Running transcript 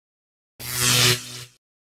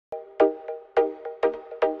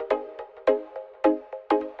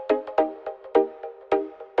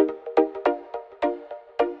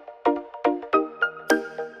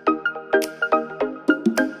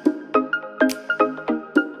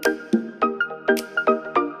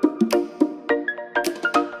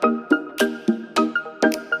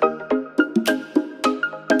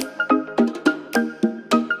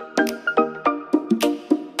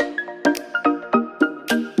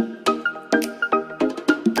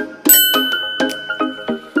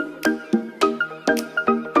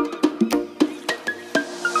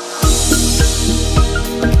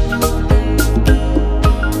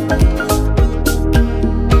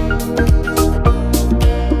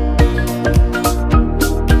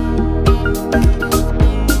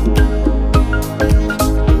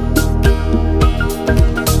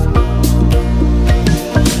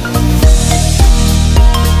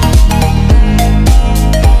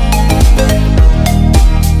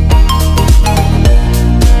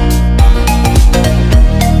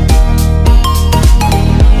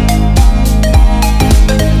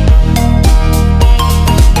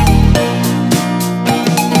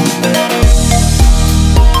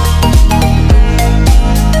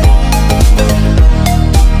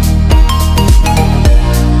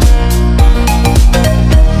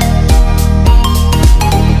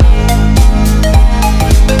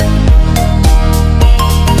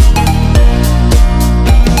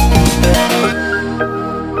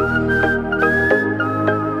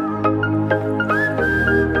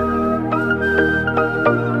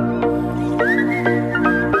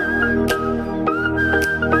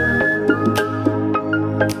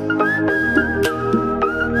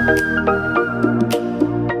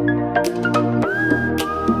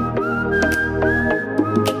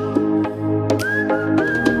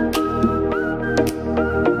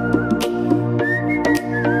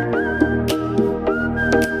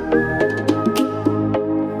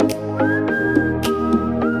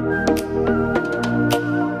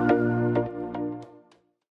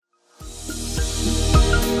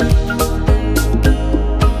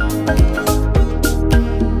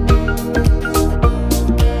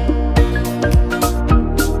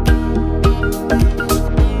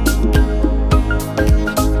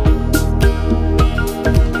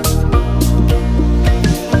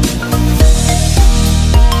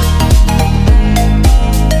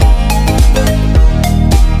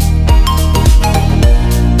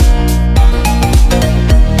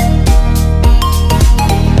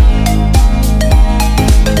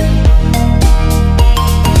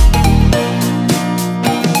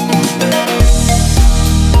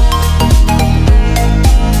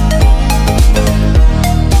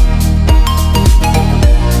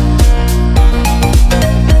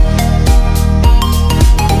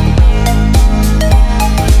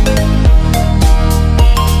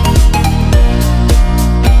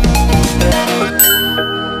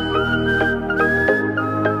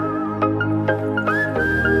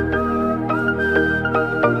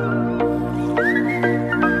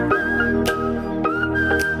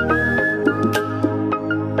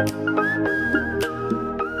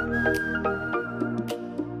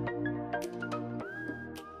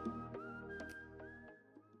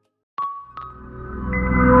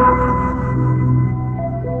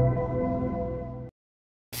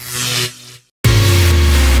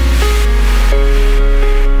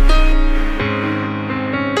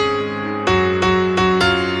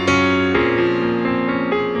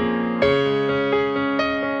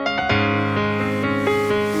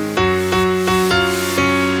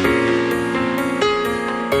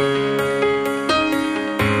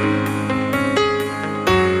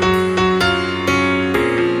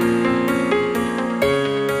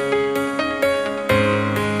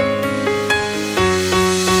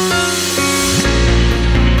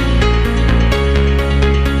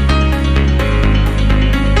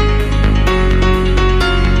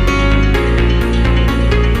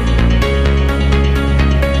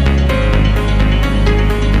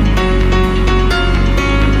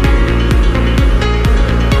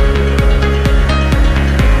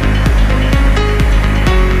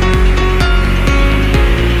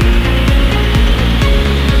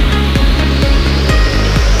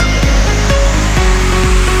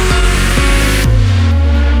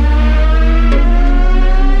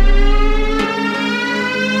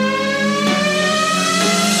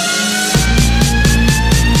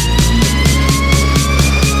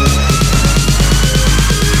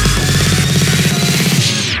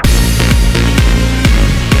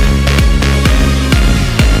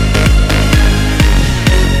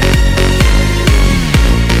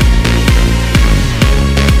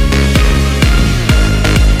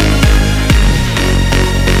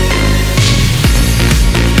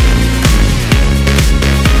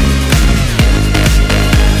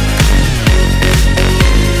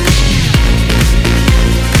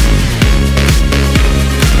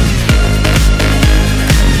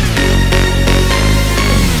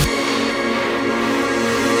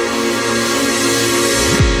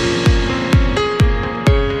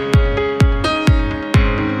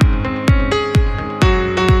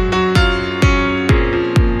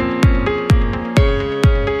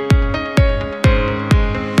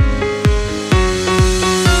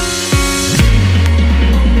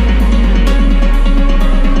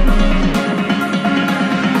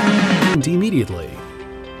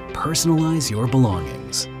organize your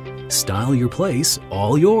belongings. Style your place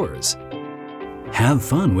all yours. Have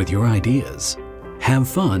fun with your ideas. Have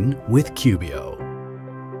fun with Cubiio.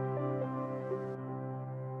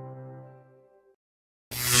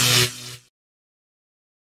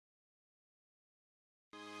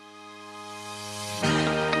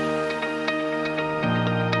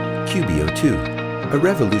 Cubiio 2, a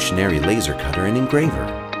revolutionary laser cutter and engraver.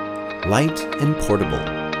 Light and portable,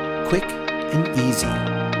 quick and easy.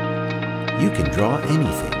 You can draw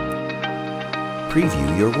anything.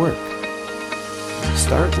 Preview your work.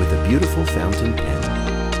 Start with a beautiful fountain pen.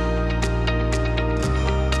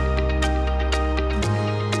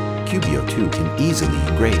 Cubiio 2 can easily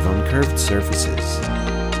engrave on curved surfaces.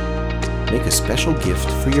 Make a special gift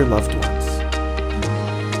for your loved ones.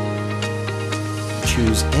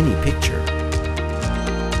 Choose any picture,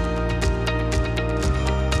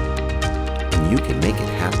 and you can make it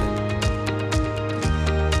happen.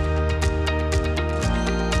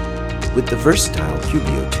 With the versatile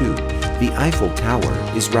Cubiio 2, the Eiffel Tower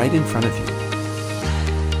is right in front of you.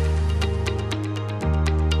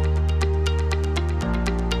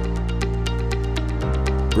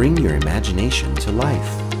 Bring your imagination to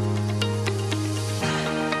life.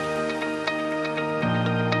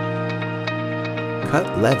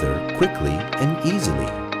 Cut leather quickly and easily.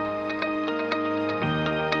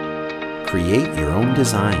 Create your own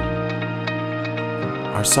design.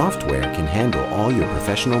 Our software can handle all your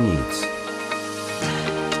professional needs.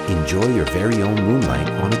 Enjoy your very own moonlight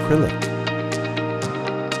on acrylic.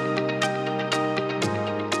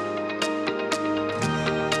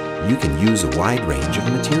 You can use a wide range of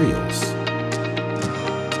materials.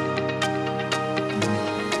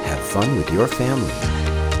 Have fun with your family.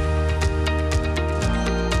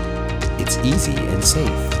 It's easy and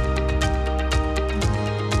safe.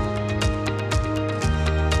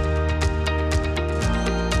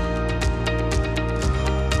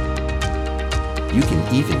 You can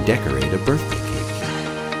even decorate a birthday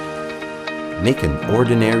cake. Make an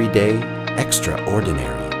ordinary day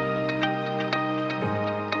extraordinary.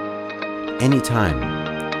 Anytime,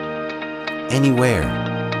 anywhere,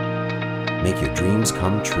 make your dreams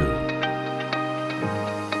come true.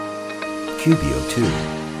 Cubiio 2.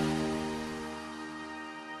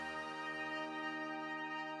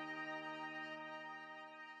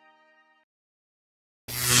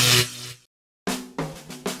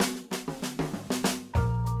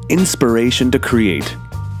 Inspiration to create,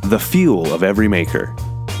 the fuel of every maker.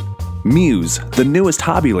 Muse, the newest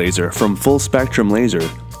hobby laser from Full Spectrum Laser,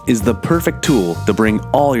 is the perfect tool to bring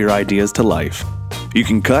all your ideas to life. You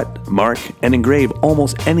can cut, mark, and engrave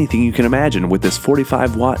almost anything you can imagine with this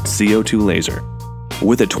 45-watt CO2 laser.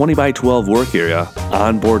 With a 20x12 work area,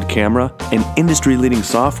 onboard camera, and industry-leading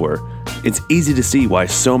software, it's easy to see why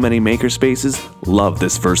so many makerspaces love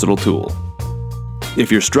this versatile tool. If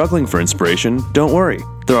you're struggling for inspiration, don't worry.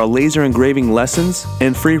 There are laser engraving lessons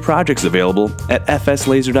and free projects available at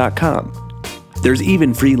fslaser.com. There's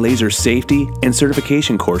even free laser safety and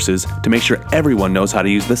certification courses to make sure everyone knows how to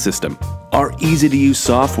use the system. Our easy-to-use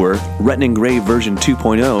software, Retina Engrave version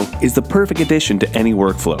 2.0, is the perfect addition to any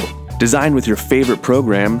workflow. Design with your favorite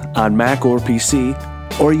program on Mac or PC,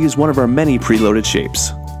 or use one of our many preloaded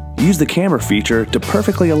shapes. Use the camera feature to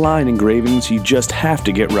perfectly align engravings you just have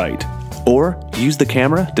to get right. Or use the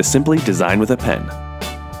camera to simply design with a pen.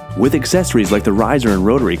 With accessories like the riser and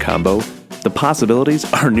rotary combo, the possibilities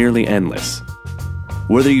are nearly endless.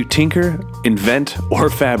 Whether you tinker, invent, or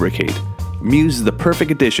fabricate, Muse is the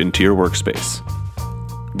perfect addition to your workspace.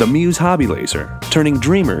 The Muse Hobby Laser, turning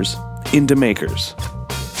dreamers into makers.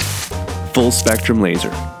 Full Spectrum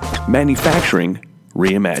Laser, manufacturing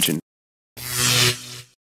reimagined.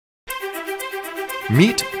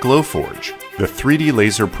 Meet Glowforge, the 3D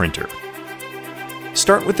laser printer.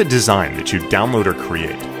 Start with a design that you download or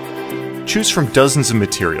create. Choose from dozens of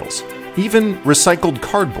materials, even recycled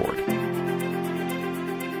cardboard.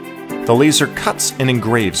 The laser cuts and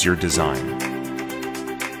engraves your design.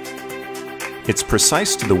 It's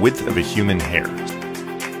precise to the width of a human hair,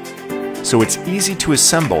 so it's easy to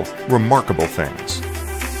assemble remarkable things.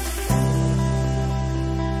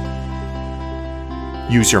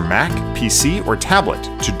 Use your Mac, PC, or tablet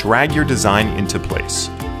to drag your design into place.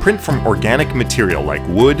 Print from organic material like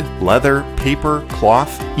wood, leather, paper,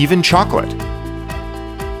 cloth, even chocolate.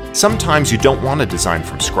 Sometimes you don't want to design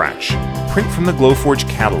from scratch. Print from the Glowforge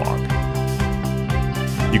catalog.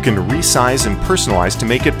 You can resize and personalize to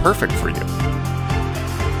make it perfect for you.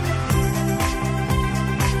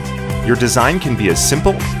 Your design can be as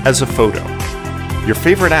simple as a photo. Your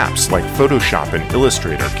favorite apps like Photoshop and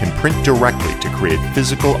Illustrator can print directly to create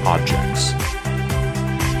physical objects.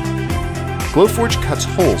 Glowforge cuts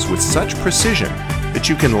holes with such precision that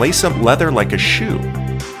you can lace up leather like a shoe.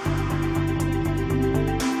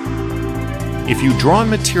 If you draw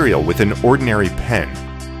material with an ordinary pen,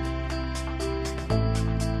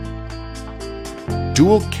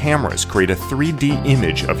 dual cameras create a 3D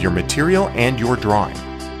image of your material and your drawing.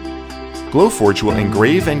 Glowforge will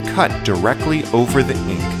engrave and cut directly over the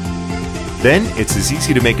ink. Then it's as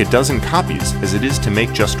easy to make a dozen copies as it is to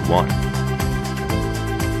make just one.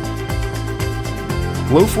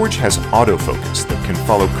 Glowforge has autofocus that can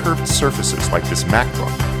follow curved surfaces like this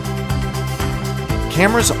MacBook.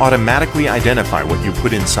 Cameras automatically identify what you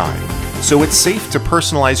put inside, so it's safe to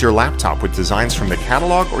personalize your laptop with designs from the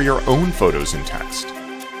catalog or your own photos and text.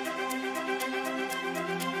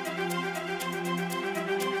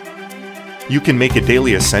 You can make a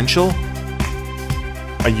daily essential,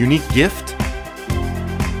 a unique gift,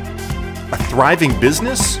 a thriving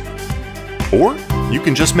business, or you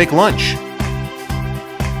can just make lunch.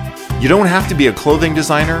 You don't have to be a clothing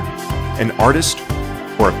designer, an artist,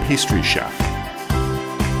 or a pastry chef.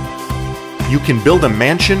 You can build a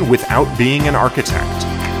mansion without being an architect.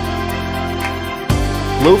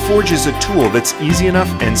 Glowforge is a tool that's easy enough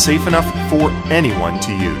and safe enough for anyone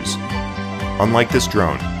to use. Unlike this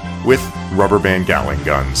drone, with rubber band Gatling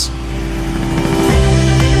guns.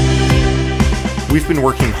 We've been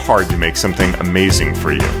working hard to make something amazing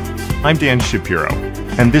for you. I'm Dan Shapiro,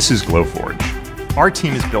 and this is Glowforge. Our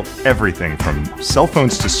team has built everything from cell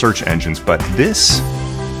phones to search engines, but this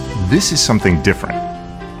is something different.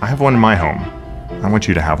 I have one in my home. I want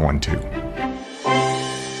you to have one too.